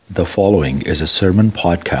The following is a sermon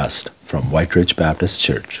podcast from White Ridge Baptist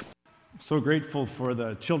Church. So grateful for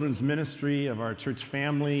the children's ministry of our church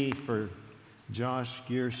family, for Josh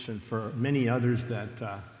Giersch, and for many others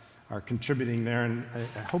that are contributing there. And I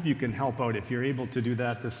hope you can help out if you're able to do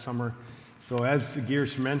that this summer. So as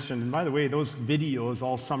Giersch mentioned, and by the way, those videos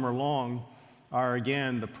all summer long are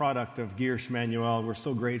again the product of Giersch Manuel. We're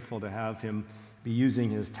so grateful to have him be using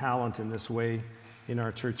his talent in this way in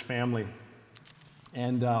our church family.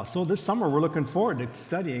 And so this summer we're looking forward to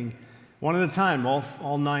studying one at a time.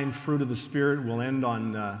 All 9 fruit of the Spirit will end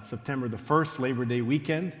on September the 1st, Labor Day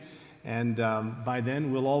weekend. And by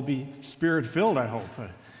then we'll all be Spirit-filled, I hope.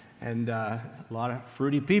 And a lot of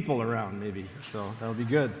fruity people around maybe, so that'll be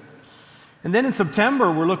good. And then in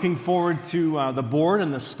September we're looking forward to the board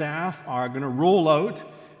and the staff are going to roll out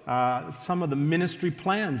some of the ministry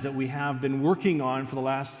plans that we have been working on for the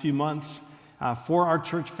last few months for our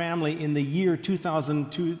church family in the year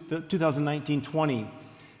 2019-20.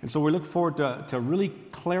 And so we look forward to really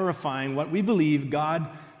clarifying what we believe God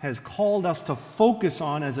has called us to focus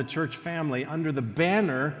on as a church family under the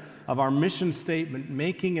banner of our mission statement,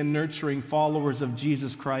 making and nurturing followers of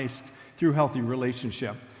Jesus Christ through healthy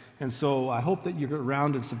relationship. And so I hope that you're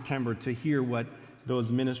around in September to hear what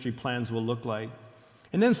those ministry plans will look like.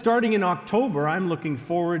 And then starting in October, I'm looking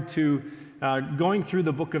forward to going through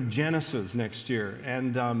the book of Genesis next year,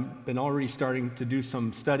 and been already starting to do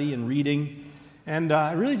some study and reading. And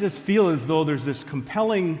I really just feel as though there's this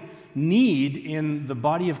compelling need in the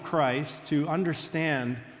body of Christ to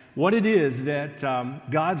understand what it is that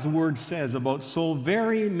God's Word says about so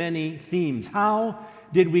very many themes. How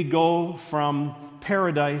did we go from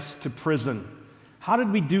paradise to prison? How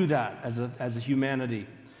did we do that as a humanity?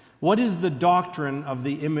 What is the doctrine of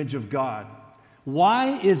the image of God?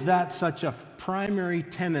 Why is that such a primary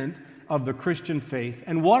tenet of the Christian faith?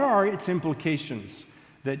 And what are its implications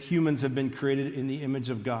that humans have been created in the image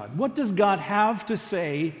of God? What does God have to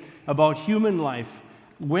say about human life,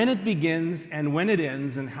 when it begins and when it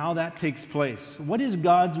ends, and how that takes place? What does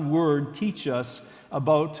God's Word teach us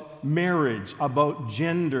about marriage, about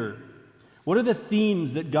gender? What are the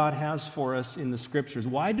themes that God has for us in the Scriptures?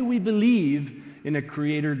 Why do we believe in a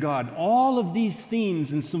Creator God? All of these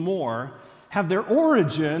themes and some more have their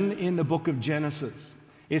origin in the book of Genesis.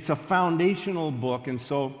 It's a foundational book, and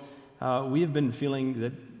so we have been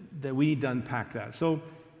feeling that we need to unpack that. So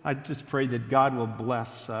I just pray that God will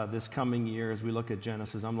bless this coming year as we look at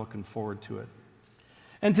Genesis. I'm looking forward to it.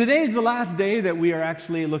 And today is the last day that we are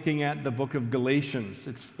actually looking at the book of Galatians.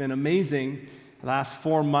 It's been amazing. The last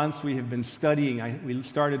 4 months we have been studying. We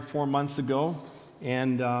started 4 months ago,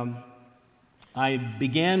 and I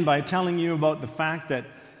began by telling you about the fact that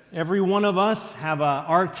every one of us have a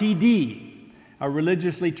RTD, a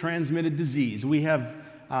religiously transmitted disease. We have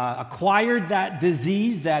acquired that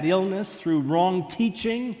disease, that illness, through wrong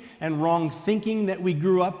teaching and wrong thinking that we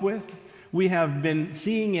grew up with. We have been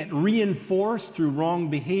seeing it reinforced through wrong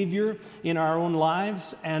behavior in our own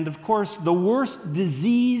lives. And of course, the worst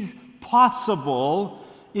disease possible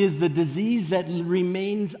is the disease that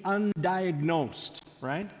remains undiagnosed,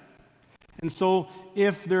 right? And so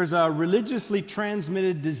if there's a religiously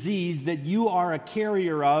transmitted disease that you are a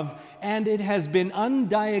carrier of and it has been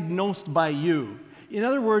undiagnosed by you, in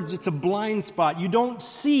other words, it's a blind spot. You don't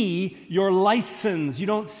see your license. You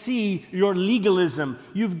don't see your legalism.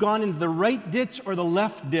 You've gone into the right ditch or the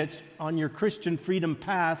left ditch on your Christian freedom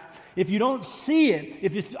path. If you don't see it,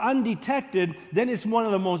 if it's undetected, then it's one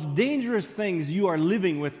of the most dangerous things you are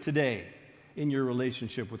living with today in your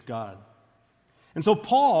relationship with God. And so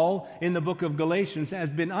Paul, in the book of Galatians,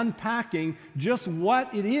 has been unpacking just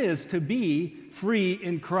what it is to be free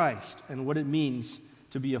in Christ and what it means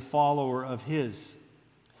to be a follower of His.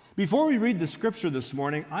 Before we read the scripture this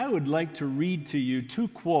morning, I would like to read to you 2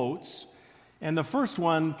 quotes. And the first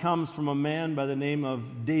one comes from a man by the name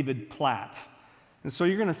of David Platt. And so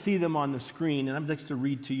you're going to see them on the screen, and I'd like to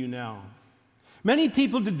read to you now. Many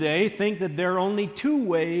people today think that there are only 2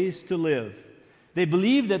 ways to live. They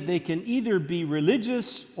believe that they can either be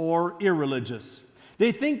religious or irreligious.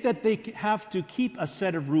 They think that they have to keep a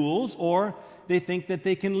set of rules, or they think that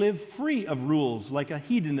they can live free of rules, like a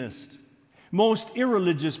hedonist. Most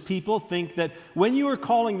irreligious people think that when you are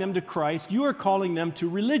calling them to Christ, you are calling them to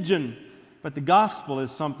religion. But the gospel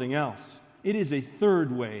is something else. It is a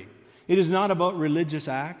third way. It is not about religious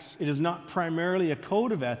acts. It is not primarily a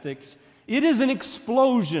code of ethics. It is an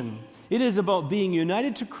explosion. It is about being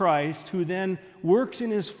united to Christ, who then works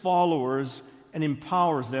in His followers and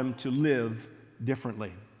empowers them to live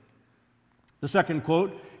differently. The second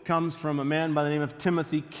quote comes from a man by the name of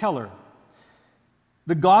Timothy Keller.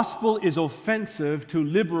 The gospel is offensive to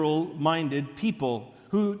liberal-minded people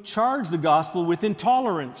who charge the gospel with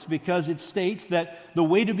intolerance because it states that the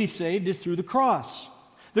way to be saved is through the cross.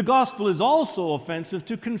 The gospel is also offensive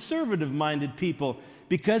to conservative-minded people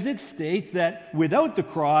because it states that without the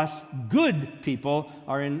cross, good people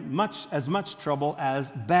are in as much trouble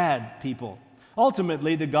as bad people.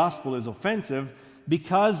 Ultimately, the gospel is offensive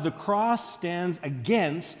because the cross stands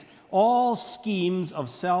against all schemes of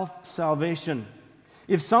self-salvation.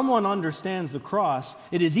 If someone understands the cross,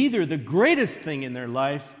 it is either the greatest thing in their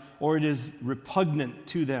life or it is repugnant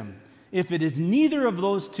to them. If it is neither of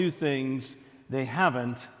those two things, they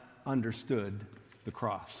haven't understood the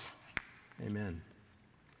cross. Amen.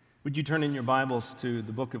 Would you turn in your Bibles to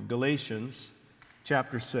the book of Galatians,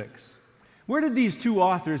 chapter 6? Where did these two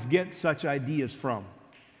authors get such ideas from?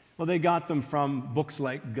 Well, they got them from books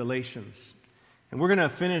like Galatians. And we're going to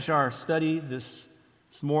finish our study this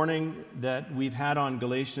morning that we've had on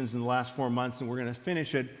Galatians in the last 4 months, and we're going to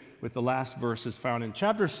finish it with the last verses found in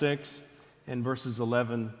chapter 6 and verses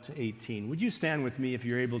 11 to 18. Would you stand with me if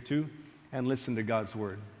you're able to and listen to God's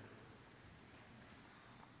word?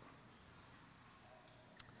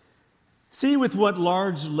 See with what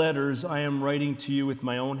large letters I am writing to you with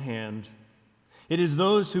my own hand. It is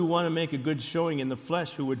those who want to make a good showing in the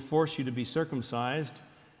flesh who would force you to be circumcised,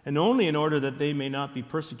 and only in order that they may not be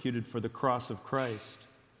persecuted for the cross of Christ.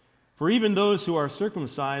 For even those who are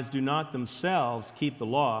circumcised do not themselves keep the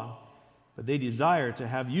law, but they desire to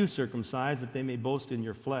have you circumcised that they may boast in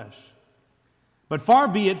your flesh. But far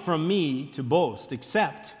be it from me to boast,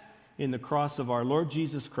 except in the cross of our Lord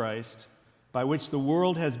Jesus Christ, by which the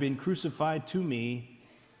world has been crucified to me,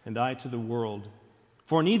 and I to the world.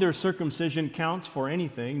 For neither circumcision counts for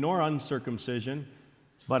anything, nor uncircumcision,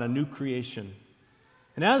 but a new creation.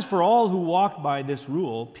 And as for all who walk by this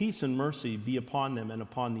rule, peace and mercy be upon them and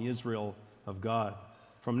upon the Israel of God.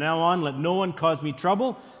 From now on, let no one cause me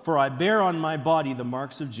trouble, for I bear on my body the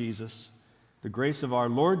marks of Jesus. The grace of our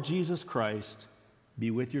Lord Jesus Christ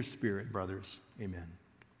be with your spirit, brothers. Amen.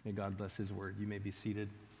 May God bless his word. You may be seated.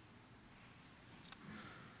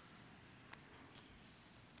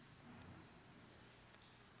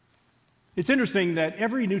 It's interesting that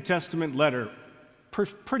every New Testament letter,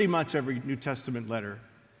 pretty much every New Testament letter,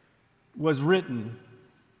 was written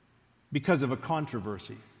because of a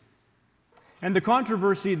controversy. And the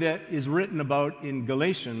controversy that is written about in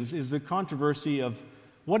Galatians is the controversy of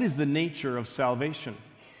what is the nature of salvation.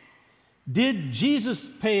 Did Jesus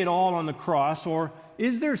pay it all on the cross, or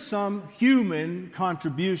is there some human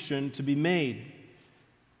contribution to be made?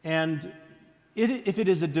 And if it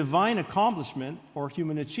is a divine accomplishment or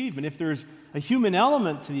human achievement, if there's a human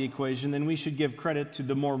element to the equation, then we should give credit to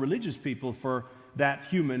the more religious people for that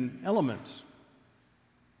human element.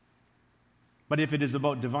 But if it is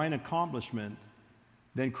about divine accomplishment,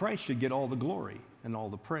 then Christ should get all the glory and all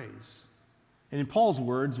the praise. And in Paul's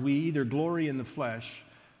words, we either glory in the flesh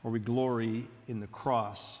or we glory in the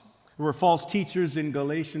cross. There were false teachers in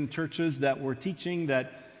Galatian churches that were teaching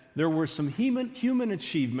that there were some human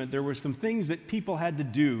achievement, there were some things that people had to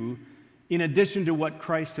do in addition to what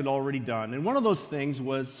Christ had already done. And one of those things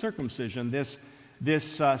was circumcision, this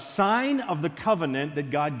sign of the covenant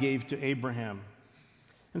that God gave to Abraham.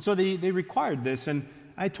 And so they required this. And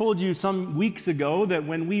I told you some weeks ago that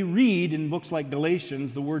when we read in books like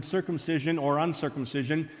Galatians the word circumcision or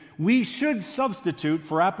uncircumcision, we should substitute,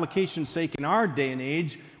 for application's sake in our day and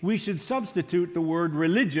age, we should substitute the word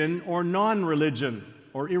religion or non-religion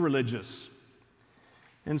or irreligious.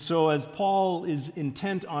 And so as Paul is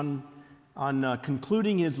intent on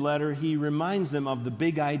concluding his letter, he reminds them of the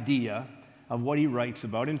big idea of what he writes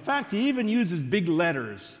about. In fact, he even uses big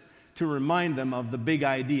letters to remind them of the big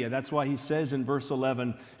idea. That's why he says in verse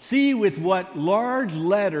 11, "See with what large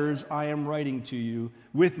letters I am writing to you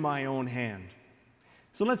with my own hand."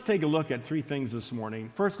 So let's take a look at three things this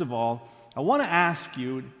morning. First of all, I want to ask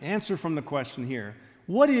you, answer from the question here,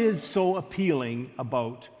 what is so appealing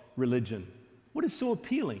about religion? What is so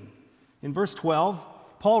appealing? In verse 12,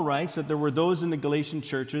 Paul writes that there were those in the Galatian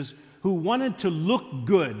churches who wanted to look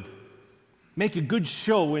good, make a good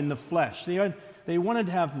show in the flesh. They wanted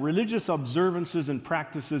to have religious observances and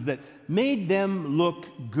practices that made them look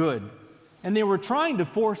good. And they were trying to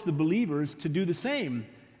force the believers to do the same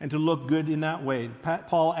and to look good in that way.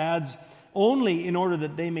 Paul adds, only in order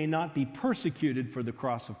that they may not be persecuted for the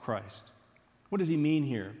cross of Christ. What does he mean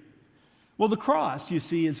here? Well, the cross, you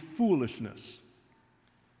see, is foolishness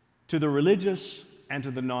to the religious and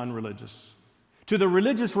to the non-religious, to the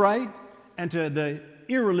religious right and to the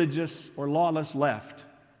irreligious or lawless left.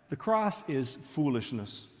 The cross is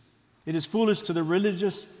foolishness. It is foolish to the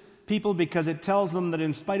religious people because it tells them that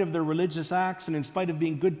in spite of their religious acts and in spite of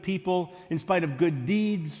being good people, in spite of good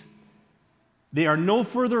deeds, They are no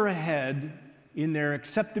further ahead in their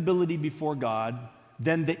acceptability before God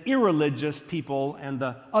than the irreligious people and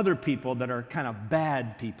the other people that are kind of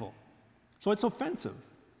bad people. So it's offensive.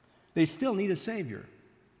 They still need a Savior.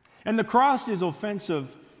 And the cross is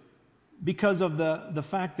offensive because of the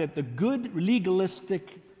fact that the good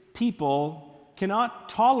legalistic people cannot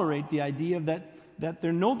tolerate the idea that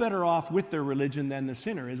they're no better off with their religion than the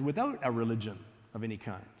sinner is without a religion of any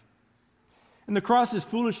kind. And the cross is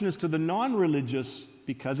foolishness to the non-religious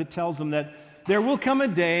because it tells them that there will come a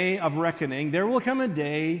day of reckoning. There will come a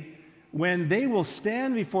day when they will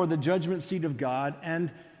stand before the judgment seat of God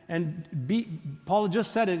and Paul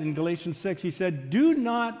just said it in Galatians 6. He said, do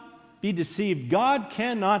not be deceived. God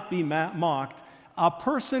cannot be mocked. A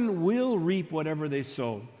person will reap whatever they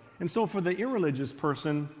sow. And so for the irreligious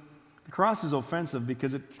person, the cross is offensive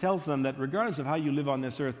because it tells them that regardless of how you live on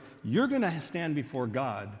this earth, you're going to stand before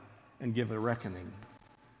God and give a reckoning.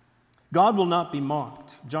 God will not be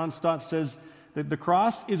mocked. John Stott says that the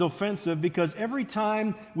cross is offensive because every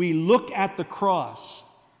time we look at the cross,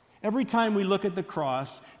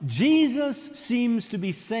 Jesus seems to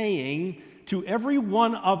be saying to every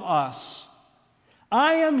one of us,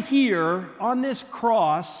 I am here on this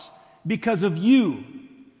cross because of you.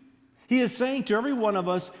 He is saying to every one of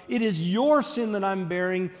us, it is your sin that I'm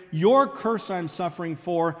bearing, your curse I'm suffering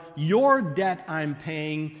for, your debt I'm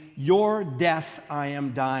paying, your death I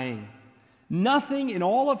am dying. Nothing in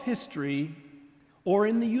all of history or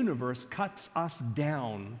in the universe cuts us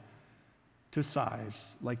down to size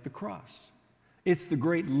like the cross. It's the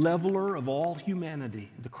great leveler of all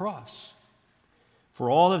humanity, the cross. For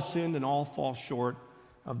all have sinned and all fall short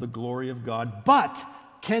of the glory of God, but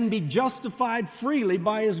can be justified freely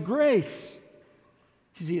by His grace.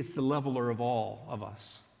 You see, it's the leveler of all of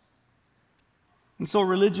us. And so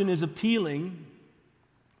religion is appealing.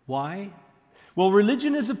 Why? Well,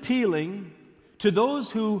 religion is appealing to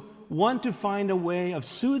those who want to find a way of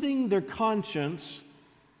soothing their conscience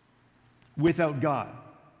without God.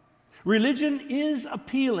 Religion is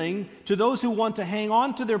appealing to those who want to hang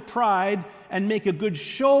on to their pride and make a good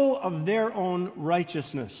show of their own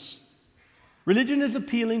righteousness. Religion is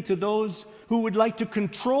appealing to those who would like to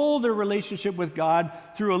control their relationship with God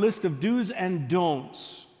through a list of do's and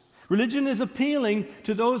don'ts. Religion is appealing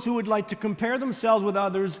to those who would like to compare themselves with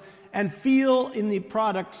others and feel in the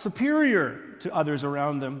product superior to others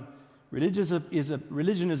around them.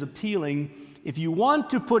 Religion is appealing if you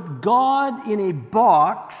want to put God in a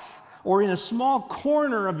box or in a small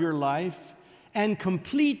corner of your life and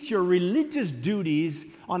complete your religious duties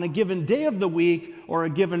on a given day of the week or a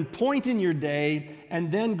given point in your day, and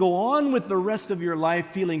then go on with the rest of your life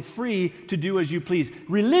feeling free to do as you please.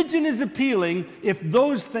 Religion is appealing if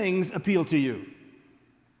those things appeal to you.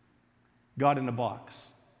 God in a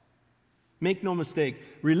box. Make no mistake,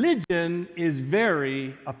 religion is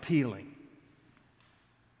very appealing.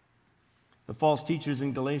 The false teachers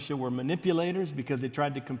in Galatia were manipulators because they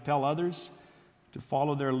tried to compel others to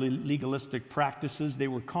follow their legalistic practices. They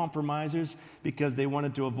were compromisers because they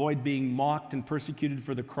wanted to avoid being mocked and persecuted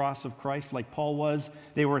for the cross of Christ like Paul was.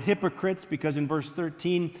 They were hypocrites because in verse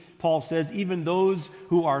 13, Paul says, even those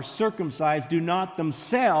who are circumcised do not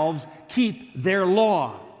themselves keep their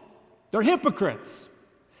law. They're hypocrites.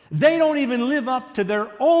 They don't even live up to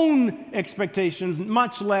their own expectations,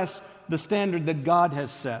 much less the standard that God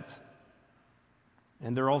has set.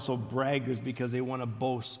 And they're also braggers because they want to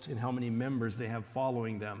boast in how many members they have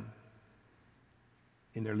following them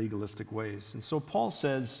in their legalistic ways. And so Paul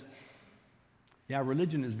says, yeah,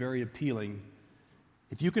 religion is very appealing.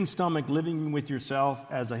 If you can stomach living with yourself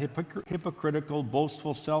as a hypocritical,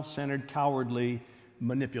 boastful, self-centered, cowardly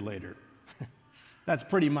manipulator. That's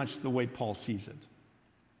pretty much the way Paul sees it.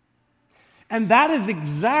 And that is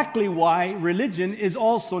exactly why religion is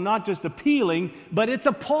also not just appealing, but it's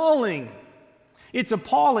appalling. It's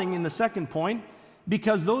appalling in the second point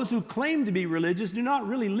because those who claim to be religious do not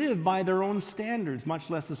really live by their own standards, much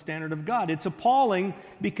less the standard of God. It's appalling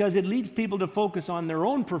because it leads people to focus on their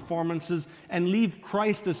own performances and leave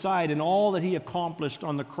Christ aside and all that He accomplished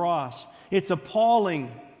on the cross. It's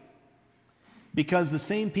appalling because the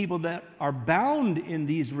same people that are bound in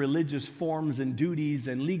these religious forms and duties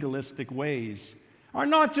and legalistic ways are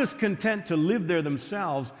not just content to live there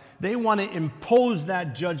themselves. They want to impose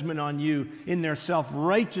that judgment on you. In their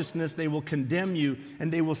self-righteousness, they will condemn you,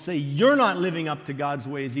 and they will say, you're not living up to God's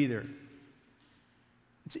ways either.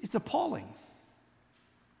 It's appalling.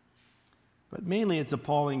 But mainly it's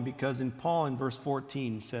appalling because Paul in verse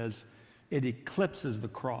 14 says, it eclipses the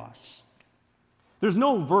cross. There's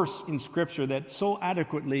no verse in Scripture that so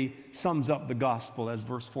adequately sums up the gospel as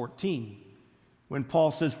verse 14. When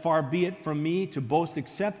Paul says, far be it from me to boast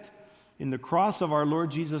except in the cross of our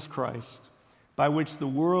Lord Jesus Christ, by which the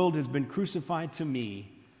world has been crucified to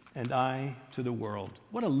me and I to the world.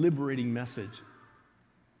 What a liberating message.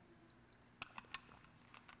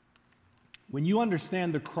 When you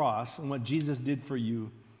understand the cross and what Jesus did for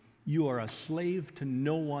you, you are a slave to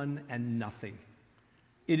no one and nothing.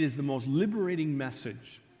 It is the most liberating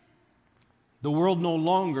message. The world no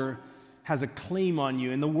longer has a claim on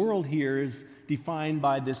you, and the world here is defined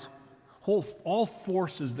by this all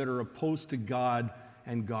forces that are opposed to God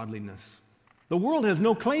and godliness. The world has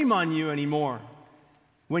no claim on you anymore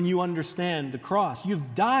when you understand the cross.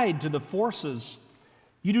 You've died to the forces.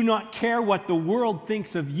 You do not care what the world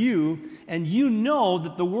thinks of you, and you know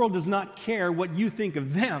that the world does not care what you think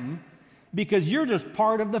of them, because you're just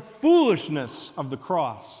part of the foolishness of the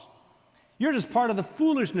cross. You're just part of the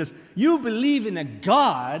foolishness. You believe in a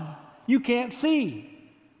God you can't see.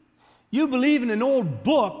 You believe in an old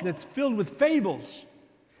book that's filled with fables.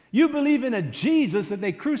 You believe in a Jesus that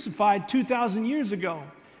they crucified 2,000 years ago.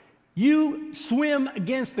 You swim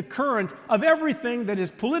against the current of everything that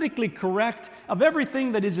is politically correct, of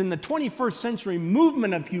everything that is in the 21st century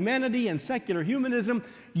movement of humanity and secular humanism.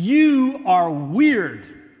 You are weird.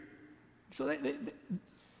 So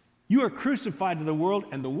you are crucified to the world,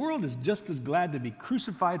 and the world is just as glad to be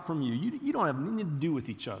crucified from you. You don't have anything to do with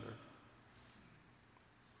each other.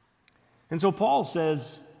 And so Paul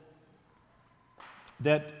says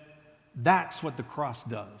that that's what the cross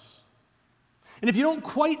does. And if you don't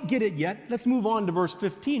quite get it yet, let's move on to verse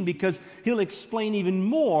 15, because he'll explain even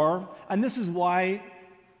more, and this is why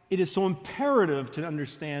it is so imperative to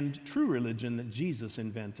understand true religion that Jesus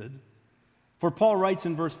invented. For Paul writes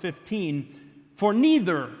in verse 15, "For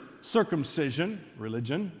neither circumcision,"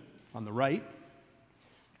 religion on the right,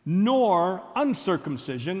 "nor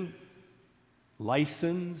uncircumcision,"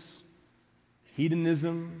 license,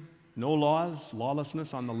 hedonism, no laws,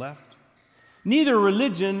 lawlessness on the left, "neither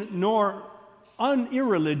religion nor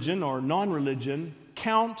irreligion or non-religion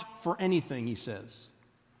count for anything," he says.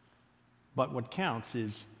 But what counts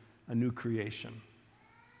is a new creation.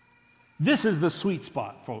 This is the sweet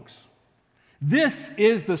spot, folks. This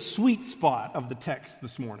is the sweet spot of the text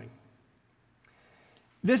this morning.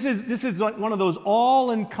 This is like one of those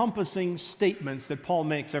all-encompassing statements that Paul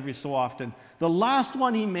makes every so often. The last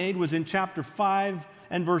one he made was in chapter 5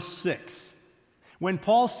 and verse 6, when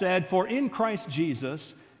Paul said, "For in Christ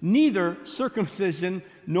Jesus, neither circumcision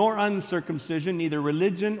nor uncircumcision, neither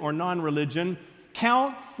religion or non-religion,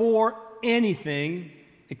 count for anything,"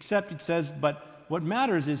 except, it says, "but what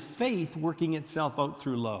matters is faith working itself out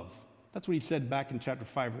through love." That's what he said back in chapter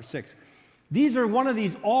 5 or 6. These are one of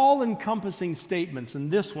these all-encompassing statements,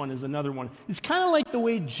 and this one is another one. It's kind of like the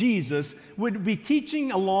way Jesus would be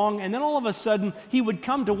teaching along, and then all of a sudden, he would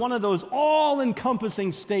come to one of those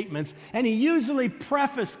all-encompassing statements, and he usually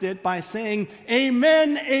prefaced it by saying,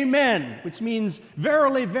 "Amen, amen," which means,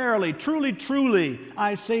 "Verily, verily, truly, truly,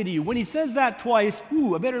 I say to you." When he says that twice,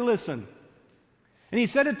 I better listen. And he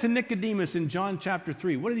said it to Nicodemus in John chapter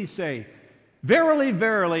 3. What did he say? "Verily,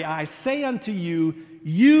 verily, I say unto you,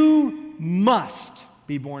 you must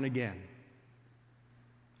be born again."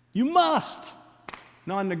 You must.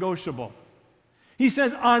 Non-negotiable. He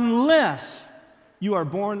says, unless you are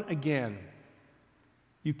born again,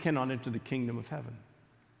 you cannot enter the kingdom of heaven.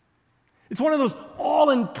 It's one of those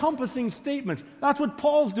all-encompassing statements. That's what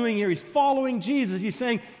Paul's doing here. He's following Jesus. He's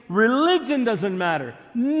saying, religion doesn't matter.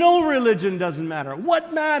 No religion doesn't matter.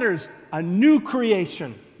 What matters? A new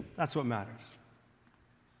creation. That's what matters.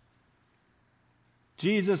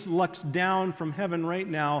 Jesus looks down from heaven right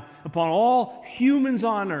now upon all humans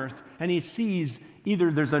on earth, and he sees either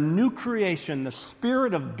there's a new creation, the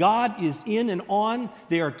Spirit of God is in and on,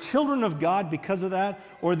 they are children of God because of that,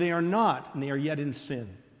 or they are not, and they are yet in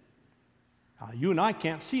sin. You and I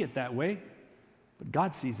can't see it that way, but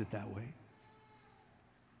God sees it that way.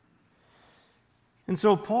 And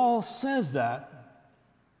so Paul says that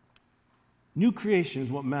new creation is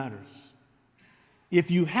what matters. If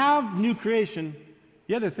you have new creation,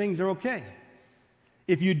 the other things are okay.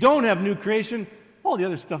 If you don't have new creation, all the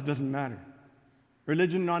other stuff doesn't matter.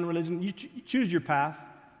 Religion, non-religion, you choose your path.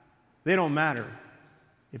 They don't matter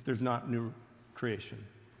if there's not new creation.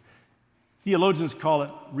 Theologians call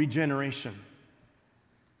it regeneration.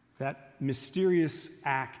 That mysterious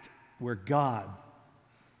act where God,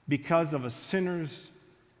 because of a sinner's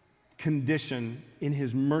condition, in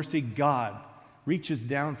his mercy, God reaches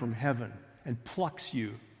down from heaven and plucks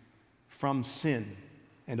you from sin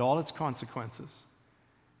and all its consequences,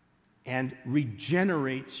 and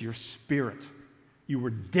regenerates your spirit. You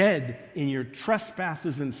were dead in your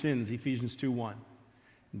trespasses and sins, Ephesians 2:1.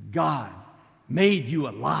 God made you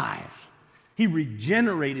alive. He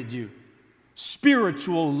regenerated you.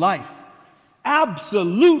 spiritual life,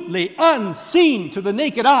 absolutely unseen to the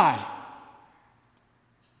naked eye.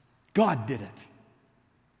 God did it.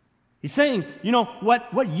 He's saying,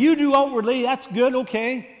 what you do outwardly, that's good,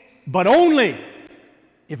 okay, but only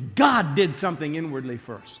if God did something inwardly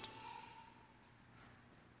first.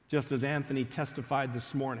 Just as Anthony testified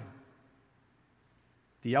this morning,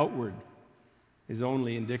 the outward is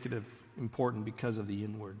only important because of the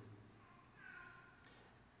inward.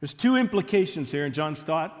 There's two implications here, and John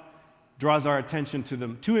Stott draws our attention to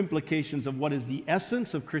them. Two implications of what is the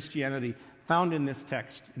essence of Christianity found in this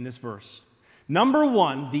text, in this verse. Number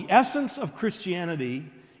one, the essence of Christianity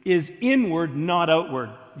is inward, not outward.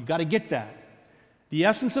 You've got to get that. The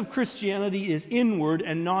essence of Christianity is inward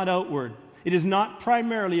and not outward. It is not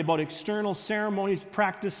primarily about external ceremonies,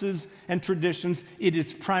 practices, and traditions. It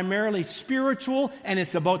is primarily spiritual, and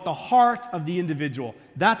it's about the heart of the individual.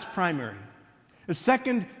 That's primary. The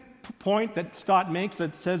second point that Stott makes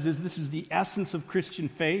that says this is the essence of Christian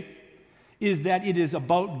faith is that it is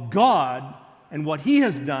about God and what He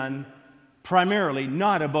has done primarily,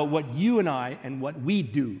 not about what you and I and what we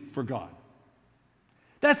do for God.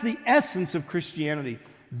 That's the essence of Christianity.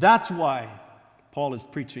 That's why Paul is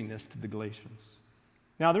preaching this to the Galatians.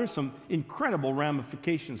 Now, there are some incredible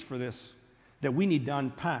ramifications for this that we need to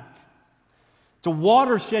unpack. It's a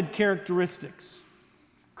watershed characteristics.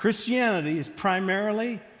 Christianity is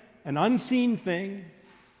primarily an unseen thing,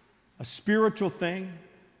 a spiritual thing,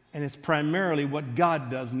 and it's primarily what God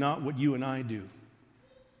does, not what you and I do.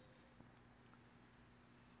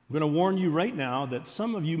 I'm going to warn you right now that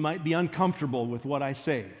some of you might be uncomfortable with what I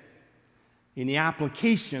say in the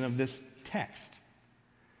application of this text.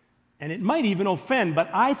 And it might even offend, but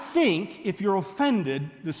I think if you're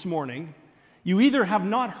offended this morning, you either have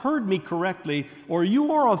not heard me correctly or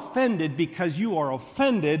you are offended because you are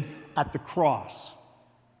offended at the cross.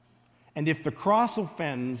 And if the cross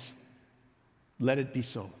offends, let it be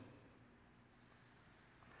so.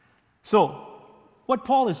 So, what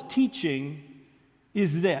Paul is teaching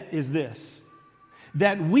is this,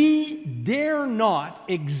 that we dare not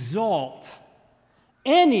exalt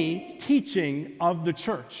any teaching of the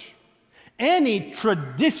church, any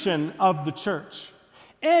tradition of the church,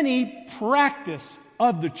 any practice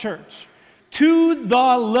of the church to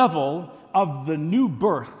the level of the new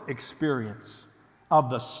birth experience of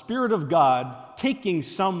the Spirit of God taking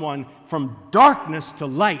someone from darkness to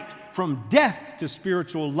light, from death to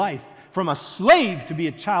spiritual life, from a slave to be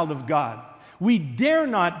a child of God. We dare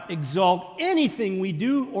not exalt anything we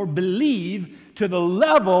do or believe to the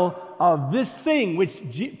level of this thing, which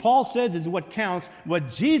Paul says is what counts.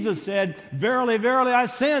 What Jesus said, verily, verily, I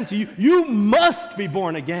say unto you, you must be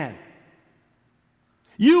born again.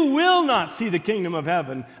 You will not see the kingdom of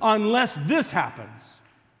heaven unless this happens.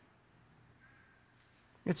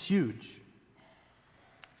 It's huge.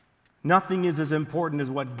 Nothing is as important as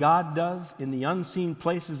what God does in the unseen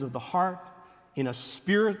places of the heart, in a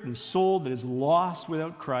spirit and soul that is lost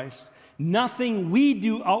without Christ. Nothing we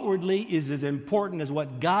do outwardly is as important as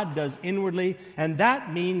what God does inwardly, and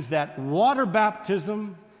that means that water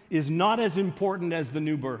baptism is not as important as the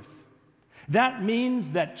new birth. That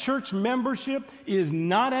means that church membership is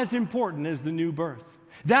not as important as the new birth.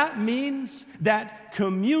 That means that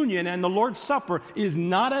communion and the Lord's Supper is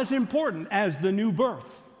not as important as the new birth,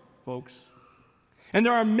 folks. And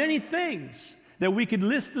there are many things that we could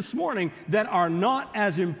list this morning that are not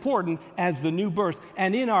as important as the new birth.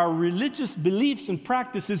 And in our religious beliefs and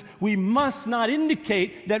practices, we must not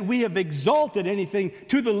indicate that we have exalted anything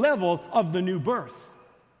to the level of the new birth.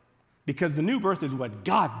 Because the new birth is what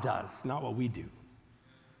God does, not what we do.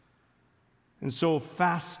 And so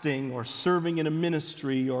fasting or serving in a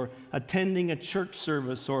ministry or attending a church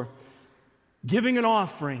service or giving an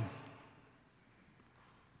offering.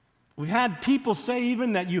 We've had people say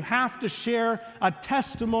even that you have to share a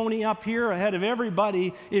testimony up here ahead of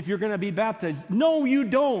everybody if you're going to be baptized. No, you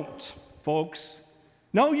don't, folks.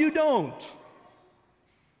 No, you don't.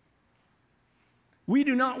 We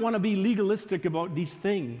do not want to be legalistic about these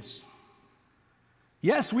things.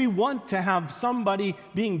 Yes, we want to have somebody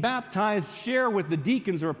being baptized share with the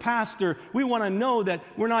deacons or a pastor. We want to know that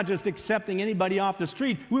we're not just accepting anybody off the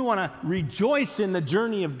street. We want to rejoice in the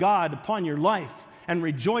journey of God upon your life and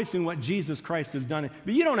rejoice in what Jesus Christ has done.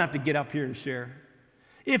 But you don't have to get up here and share.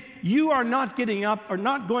 If you are not getting up or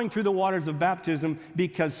not going through the waters of baptism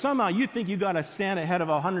because somehow you think you got to stand ahead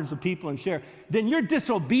of hundreds of people and share, then you're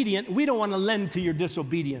disobedient. We don't want to lend to your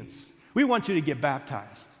disobedience. We want you to get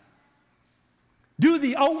baptized. Do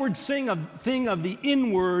the outward thing of the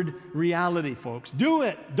inward reality, folks. Do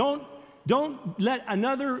it. Don't let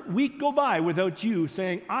another week go by without you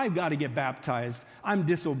saying, I've got to get baptized. I'm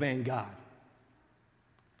disobeying God.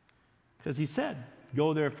 Because he said,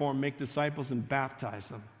 go therefore, make disciples and baptize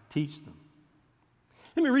them, teach them.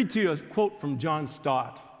 Let me read to you a quote from John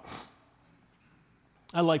Stott.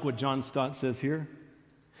 I like what John Stott says here.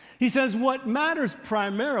 He says, what matters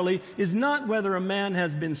primarily is not whether a man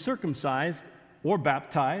has been circumcised or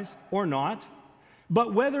baptized or not,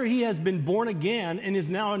 but whether he has been born again and is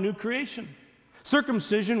now a new creation.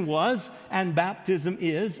 Circumcision was, and baptism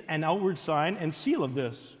is, an outward sign and seal of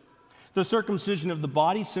this. The circumcision of the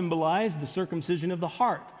body symbolized the circumcision of the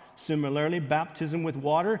heart. Similarly, baptism with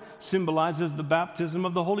water symbolizes the baptism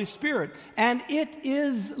of the Holy Spirit. And it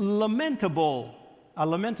is lamentable, a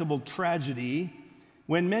lamentable tragedy,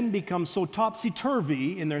 when men become so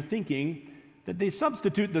topsy-turvy in their thinking that they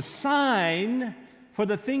substitute the sign for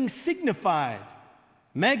the thing signified,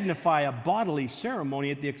 magnify a bodily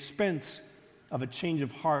ceremony at the expense of a change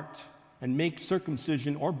of heart, and make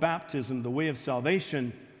circumcision or baptism the way of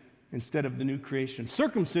salvation instead of the new creation.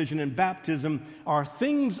 Circumcision and baptism are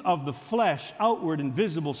things of the flesh, outward and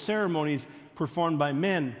visible ceremonies performed by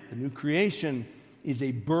men. The new creation is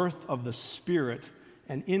a birth of the Spirit,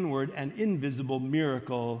 an inward and invisible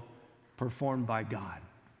miracle performed by God.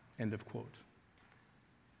 End of quote.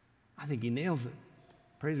 I think he nails it.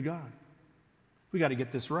 Praise God. We got to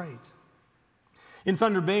get this right. In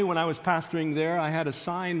Thunder Bay, when I was pastoring there, I had a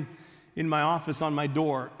sign in my office on my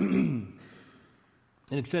door.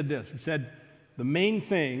 And it said this. It said, the main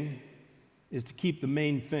thing is to keep the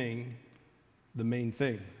main thing the main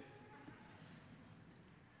thing.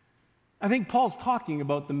 I think Paul's talking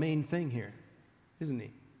about the main thing here, isn't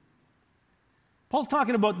he? Paul's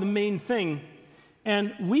talking about the main thing,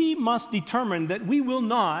 and we must determine that we will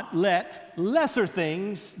not let lesser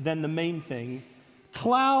things than the main thing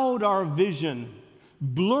cloud our vision,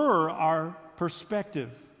 blur our perspective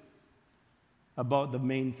about the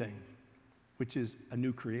main thing, which is a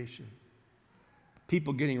new creation.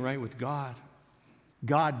 People getting right with God.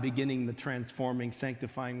 God beginning the transforming,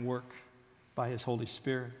 sanctifying work by His Holy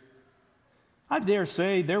Spirit. I dare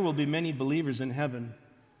say there will be many believers in heaven.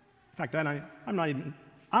 In fact,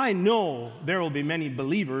 I know there will be many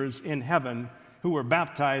believers in heaven who were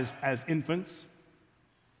baptized as infants.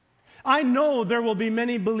 I know there will be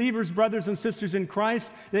many believers, brothers and sisters in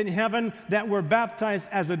Christ, in heaven that were baptized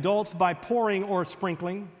as adults by pouring or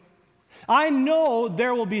sprinkling. I know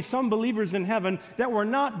there will be some believers in heaven that were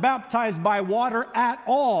not baptized by water at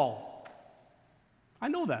all. I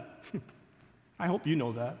know that. I hope you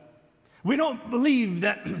know that. We don't believe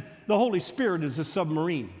that the Holy Spirit is a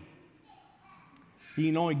submarine. He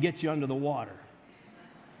can only get you under the water.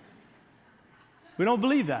 We don't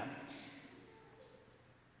believe that.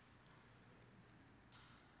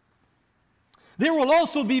 There will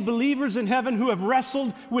also be believers in heaven who have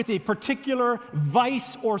wrestled with a particular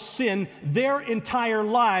vice or sin their entire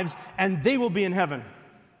lives, and they will be in heaven.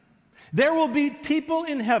 There will be people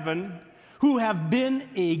in heaven who have been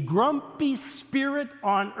a grumpy spirit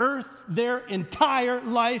on earth their entire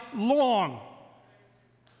life long.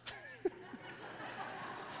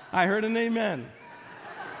 I heard an amen.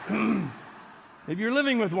 If you're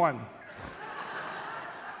living with one.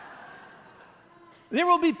 There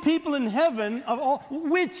will be people in heaven of all.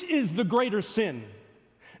 Which is the greater sin?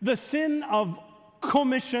 The sin of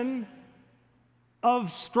commission,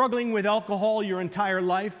 of struggling with alcohol your entire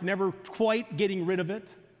life, never quite getting rid of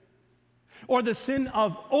it? Or the sin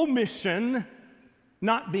of omission,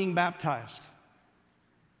 not being baptized?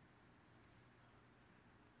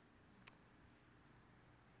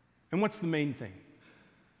 And what's the main thing?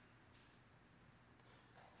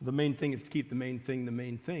 The main thing is to keep the main thing the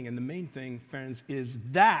main thing. And the main thing, friends, is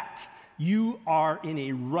that you are in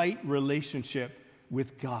a right relationship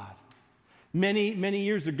with God. Many, many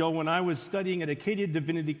years ago, when I was studying at Acadia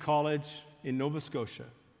Divinity College in Nova Scotia,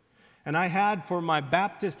 and I had for my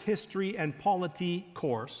Baptist History and Polity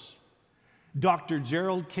course, Dr.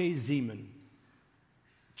 Gerald K. Zeman,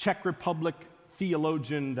 Czech Republic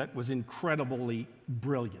theologian that was incredibly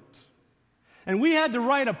brilliant. And we had to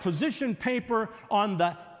write a position paper on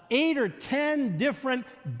the 8 or 10 different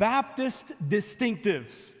Baptist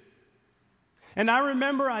distinctives. And I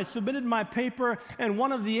remember I submitted my paper, and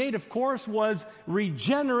one of the 8, of course, was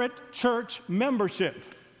regenerate church membership.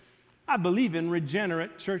 I believe in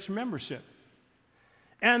regenerate church membership.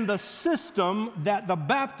 And the system that the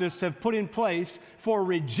Baptists have put in place for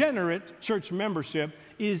regenerate church membership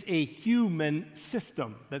is a human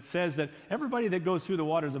system that says that everybody that goes through the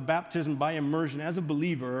waters of baptism by immersion as a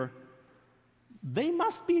believer, they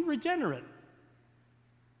must be regenerate.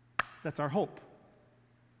 That's our hope.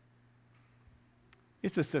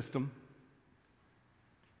 It's a system.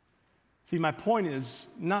 See, my point is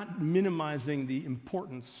not minimizing the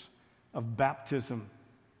importance of baptism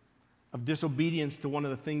of disobedience to one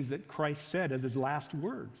of the things that Christ said as his last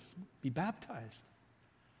words: be baptized.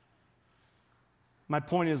 My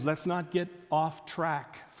point is, let's not get off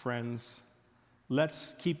track, friends.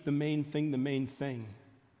 Let's keep the main thing the main thing.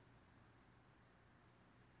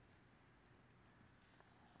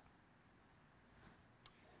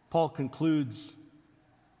 Paul concludes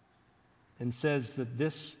and says that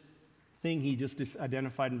this thing he just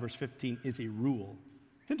identified in verse 15 is a rule.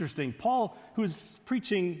 It's interesting. Paul, who is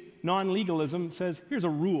preaching non-legalism, says, here's a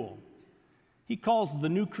rule. He calls the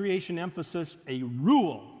new creation emphasis a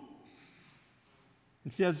rule.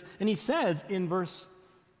 And he says in verse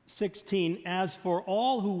 16, as for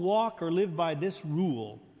all who walk or live by this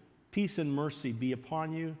rule, peace and mercy be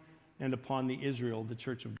upon you and upon the Israel, the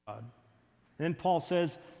church of God. And then Paul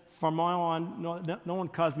says, from now on, no one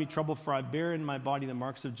caused me trouble, for I bear in my body the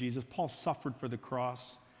marks of Jesus. Paul suffered for the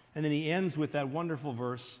cross. And then he ends with that wonderful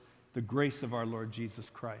verse, the grace of our Lord Jesus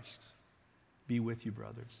Christ be with you,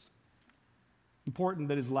 brothers. Important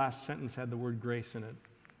that his last sentence had the word grace in it.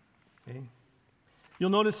 Okay? You'll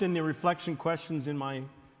notice in the reflection questions in my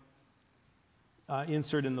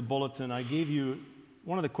insert in the bulletin, I gave you,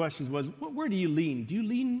 one of the questions was, where do you lean? Do you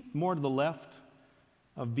lean more to the left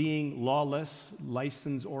of being lawless,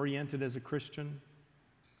 license-oriented as a Christian?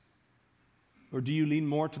 Or do you lean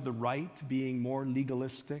more to the right, being more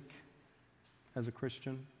legalistic as a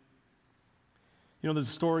Christian? You know, the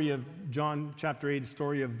story of John chapter 8, the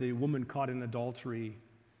story of the woman caught in adultery.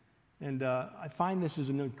 And I find this is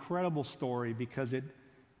an incredible story because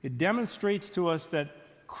it demonstrates to us that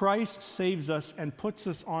Christ saves us and puts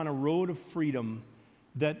us on a road of freedom,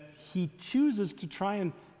 that he chooses to try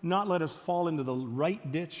and not let us fall into the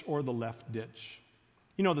right ditch or the left ditch.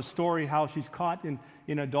 You know the story how she's caught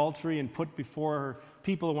in adultery and put before her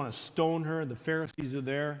people who want to stone her. The Pharisees are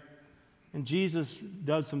there. And Jesus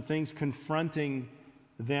does some things confronting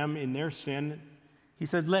them in their sin. He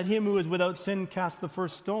says, let him who is without sin cast the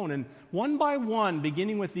first stone. And one by one,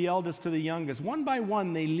 beginning with the eldest to the youngest, one by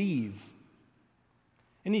one they leave.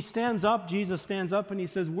 And he stands up, Jesus stands up, and he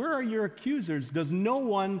says, where are your accusers? Does no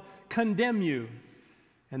one condemn you?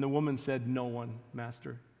 And the woman said, no one,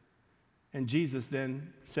 Master. And Jesus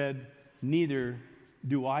then said, neither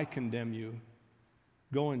do I condemn you.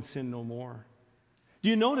 Go and sin no more. Do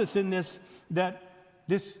you notice in this that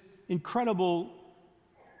this incredible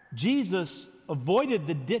Jesus avoided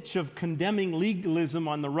the ditch of condemning legalism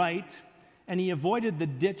on the right, and he avoided the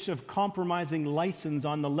ditch of compromising license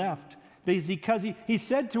on the left, because he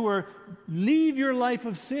said to her, leave your life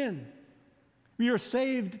of sin. You are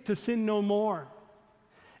saved to sin no more.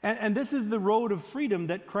 And this is the road of freedom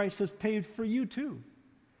that Christ has paved for you too.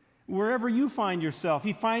 Wherever you find yourself,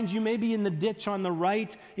 he finds you maybe in the ditch on the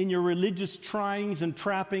right in your religious tryings and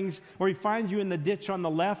trappings, or he finds you in the ditch on the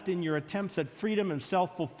left in your attempts at freedom and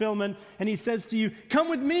self-fulfillment, and he says to you, come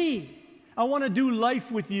with me. I want to do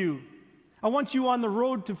life with you. I want you on the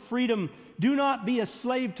road to freedom. Do not be a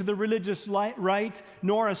slave to the religious right,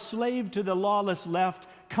 nor a slave to the lawless left.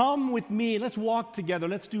 Come with me. Let's walk together.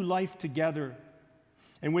 Let's do life together.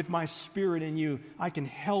 And with my Spirit in you, I can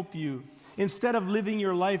help you. Instead of living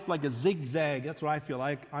your life like a zigzag, that's what I feel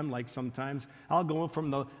like I'm like sometimes. I'll go from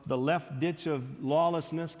the left ditch of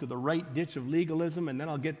lawlessness to the right ditch of legalism, and then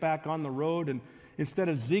I'll get back on the road. And instead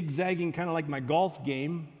of zigzagging kind of like my golf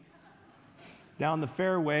game down the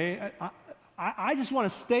fairway, I just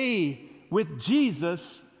want to stay with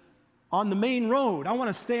Jesus on the main road. I want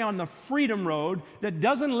to stay on the freedom road that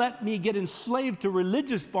doesn't let me get enslaved to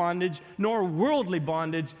religious bondage nor worldly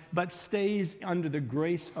bondage, but stays under the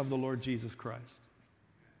grace of the Lord Jesus Christ.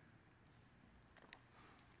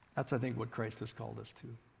 That's, I think, what Christ has called us to.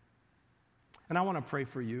 And I want to pray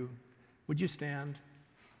for you. Would you stand?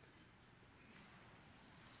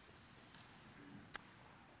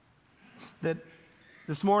 That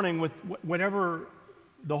this morning, with whatever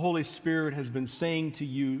the Holy Spirit has been saying to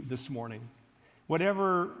you this morning,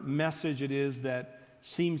 whatever message it is that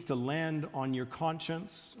seems to land on your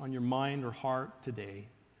conscience, on your mind or heart today,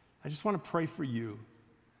 I just want to pray for you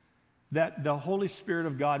that the Holy Spirit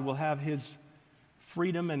of God will have his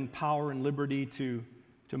freedom and power and liberty to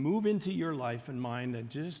move into your life and mind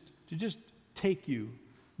and to just take you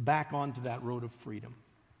back onto that road of freedom.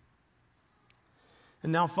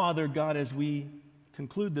 And now, Father God, as we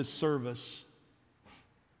conclude this service,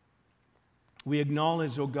 we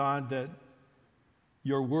acknowledge, oh God, that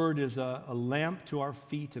your word is a lamp to our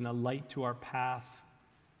feet and a light to our path.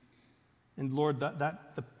 And Lord,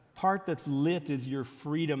 that the part that's lit is your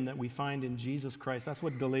freedom that we find in Jesus Christ. That's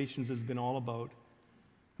what Galatians has been all about.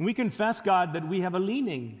 And we confess, God, that we have a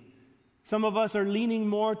leaning Some of us are leaning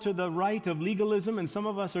more to the right of legalism, and some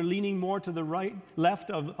of us are leaning more to the left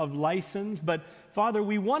of license. But Father,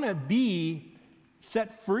 we want to be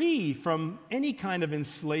set free from any kind of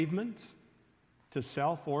enslavement to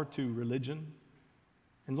self or to religion.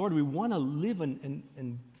 And Lord, we want to live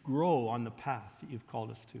and grow on the path that you've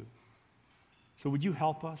called us to. So would you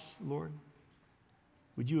help us, Lord?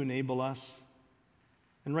 Would you enable us?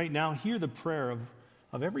 And right now, hear the prayer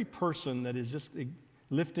of every person that is just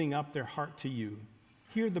lifting up their heart to you.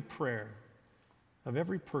 Hear the prayer of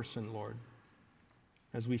every person, Lord,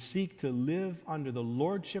 as we seek to live under the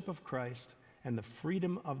lordship of Christ and the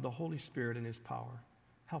freedom of the Holy Spirit and his power.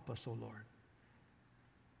 Help us, O Lord.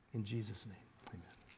 In Jesus' name.